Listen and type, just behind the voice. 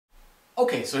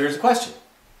Okay, so here's a question.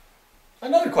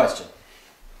 Another question.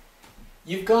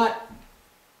 You've got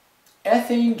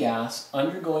ethane gas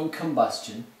undergoing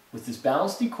combustion with this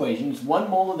balanced equation. It's 1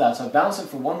 mole of that, so I balance it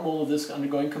for 1 mole of this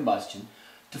undergoing combustion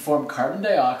to form carbon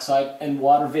dioxide and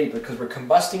water vapor because we're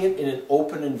combusting it in an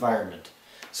open environment.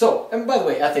 So, and by the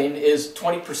way, ethane is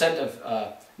 20%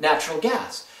 of natural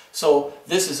gas. So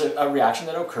this is a reaction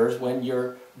that occurs when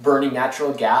you're burning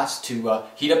natural gas to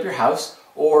heat up your house,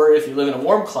 or if you live in a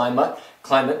warm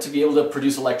climate to be able to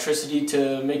produce electricity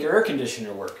to make your air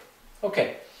conditioner work.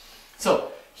 Okay,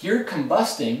 so you're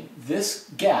combusting this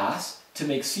gas to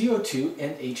make CO2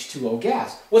 and H2O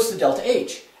gas. What's the delta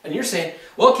H? And you're saying,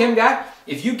 well, Chemguy,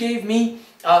 if you gave me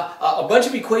a bunch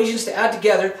of equations to add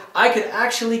together, I could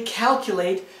actually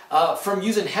calculate, from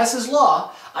using Hess's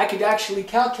law, I could actually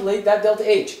calculate that delta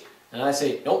H. And I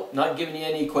say, nope, not giving you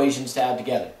any equations to add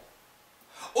together.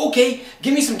 Okay,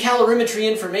 give me some calorimetry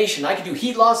information. I could do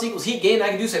heat loss equals heat gain,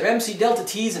 I could do some MC delta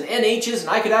T's and NH's, and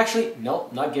I could actually,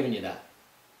 nope, not giving you that.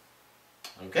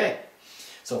 Okay,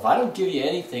 so if I don't give you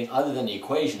anything other than the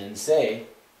equation and say,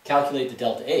 calculate the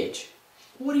delta H,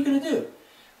 what are you going to do?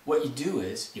 What you do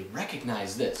is, you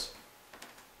recognize this.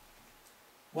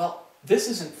 Well, this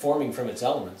isn't forming from its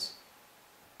elements,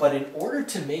 but in order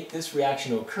to make this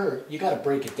reaction occur, you got to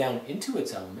break it down into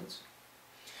its elements.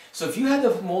 So if you had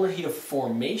the molar heat of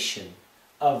formation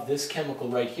of this chemical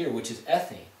right here, which is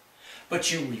ethane,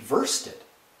 but you reversed it,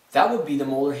 that would be the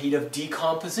molar heat of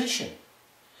decomposition.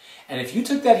 And if you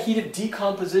took that heat of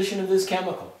decomposition of this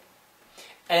chemical,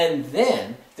 and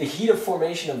then the heat of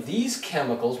formation of these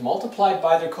chemicals multiplied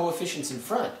by their coefficients in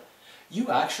front, you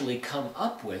actually come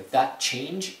up with that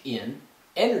change in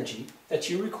energy that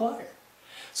you require.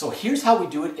 So here's how we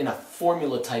do it in a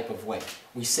formula type of way.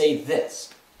 We say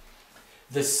this.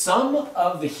 The sum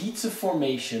of the heats of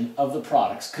formation of the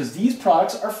products, because these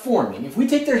products are forming, if we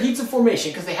take their heats of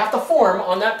formation, because they have to form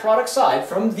on that product side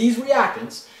from these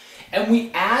reactants, and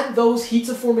we add those heats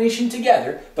of formation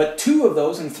together, but 2 of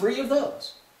those and 3 of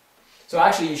those. So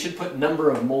actually you should put number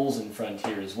of moles in front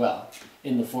here as well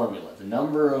in the formula, the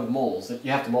number of moles that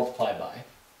you have to multiply by.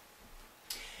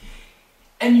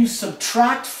 And you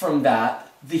subtract from that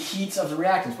the heats of the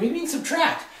reactants. What do you mean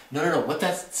subtract? No. What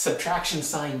that subtraction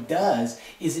sign does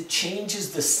is it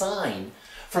changes the sign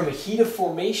from a heat of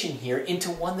formation here into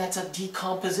one that's a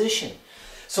decomposition.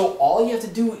 So all you have to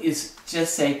do is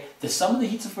just say the sum of the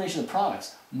heats of formation of the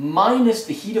products minus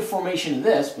the heat of formation of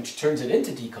this, which turns it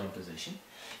into decomposition,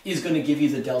 is going to give you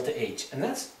the delta H. And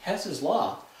that's Hess's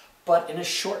law, but in a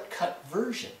shortcut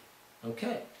version.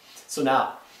 Okay, so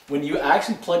now when you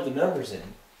actually plug the numbers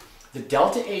in, the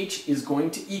delta H is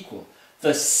going to equal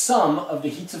the sum of the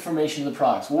heats of formation of the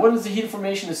products. Well, what is the heat of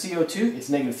formation of CO2? It's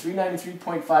negative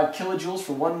 393.5 kilojoules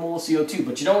for 1 mole of CO2.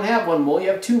 But you don't have 1 mole, you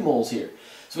have 2 moles here.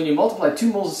 So when you multiply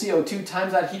 2 moles of CO2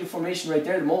 times that heat of formation right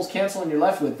there, the moles cancel and you're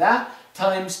left with that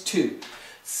times 2.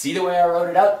 See the way I wrote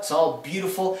it out? It's all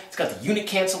beautiful. It's got the unit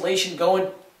cancellation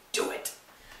going. Do it.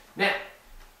 Now,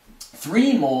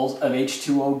 3 moles of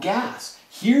H2O gas.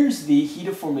 Here's the heat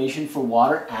of formation for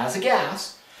water as a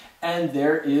gas. And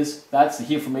that's the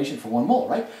heat of formation for 1 mole,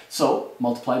 right? So,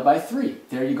 multiplied by 3.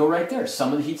 There you go right there.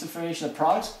 Sum of the heats of formation of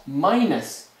products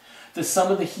minus the sum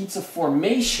of the heats of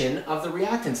formation of the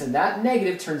reactants. And that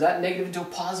negative turns that negative into a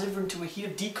positive or into a heat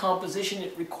of decomposition.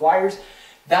 It requires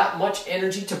that much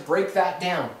energy to break that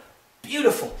down.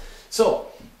 Beautiful.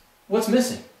 So, what's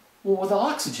missing? Well, with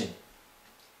oxygen,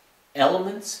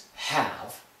 elements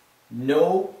have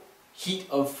no heat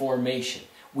of formation.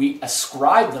 We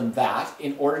ascribe them that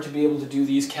in order to be able to do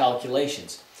these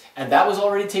calculations. And that was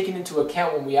already taken into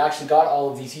account when we actually got all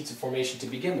of these heats of formation to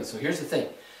begin with. So here's the thing.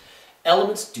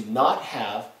 Elements do not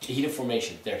have a heat of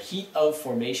formation. Their heat of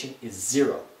formation is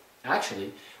 0.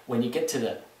 Actually, when you get to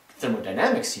the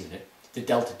thermodynamics unit, the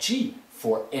delta G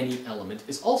for any element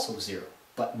is also 0,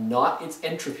 but not its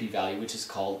entropy value, which is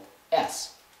called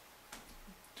S.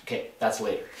 Okay, that's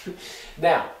later.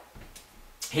 Now,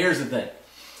 here's the thing.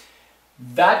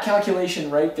 That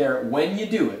calculation right there, when you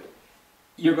do it,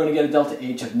 you're going to get a delta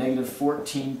H of negative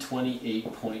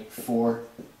 1428.4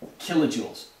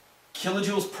 kilojoules.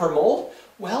 Kilojoules per mole?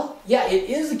 Well, yeah, it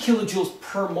is the kilojoules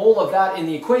per mole of that in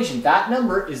the equation. That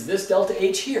number is this delta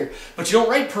H here. But you don't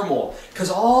write per mole,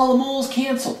 because all the moles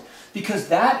canceled. Because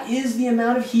that is the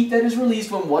amount of heat that is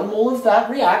released when 1 mole of that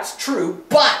reacts, true,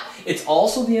 but it's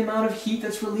also the amount of heat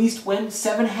that's released when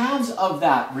 7/2 of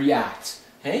that reacts.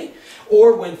 Okay?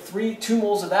 Or when 2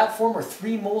 moles of that form or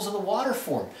 3 moles of the water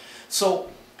form. So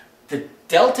the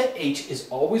delta H is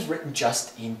always written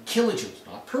just in kilojoules,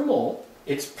 not per mole.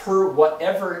 It's per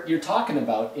whatever you're talking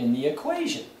about in the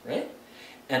equation, right?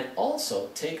 And also,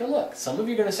 take a look. Some of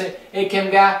you are going to say, hey,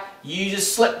 Chemguy, you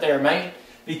just slipped there, man,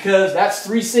 because that's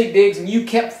 3 sig digs and you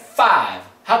kept 5.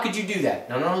 How could you do that?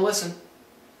 No, no, no, listen.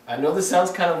 I know this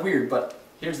sounds kind of weird, but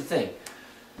here's the thing.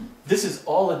 This is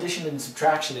all addition and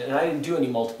subtraction, and I didn't do any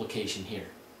multiplication here.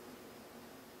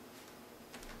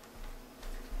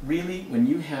 Really, when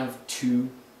you have 2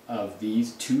 of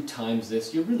these, 2 times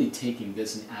this, you're really taking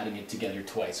this and adding it together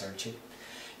twice, aren't you?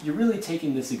 You're really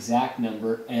taking this exact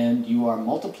number and you are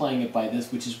multiplying it by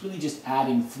this, which is really just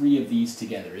adding 3 of these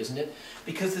together, isn't it?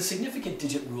 Because the significant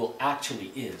digit rule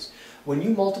actually is, when you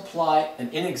multiply an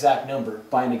inexact number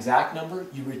by an exact number,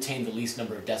 you retain the least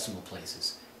number of decimal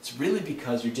places. It's really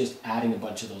because you're just adding a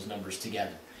bunch of those numbers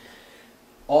together.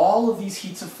 All of these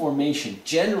heats of formation,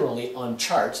 generally on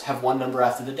charts, have 1 number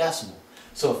after the decimal.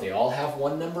 So if they all have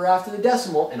 1 number after the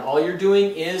decimal, and all you're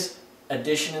doing is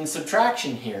addition and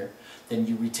subtraction here, then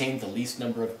you retain the least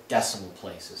number of decimal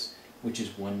places, which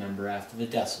is 1 number after the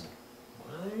decimal.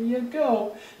 Well, there you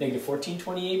go. Negative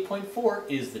 1428.4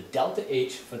 is the delta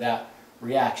H for that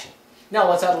reaction. Now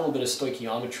let's add a little bit of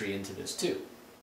stoichiometry into this too.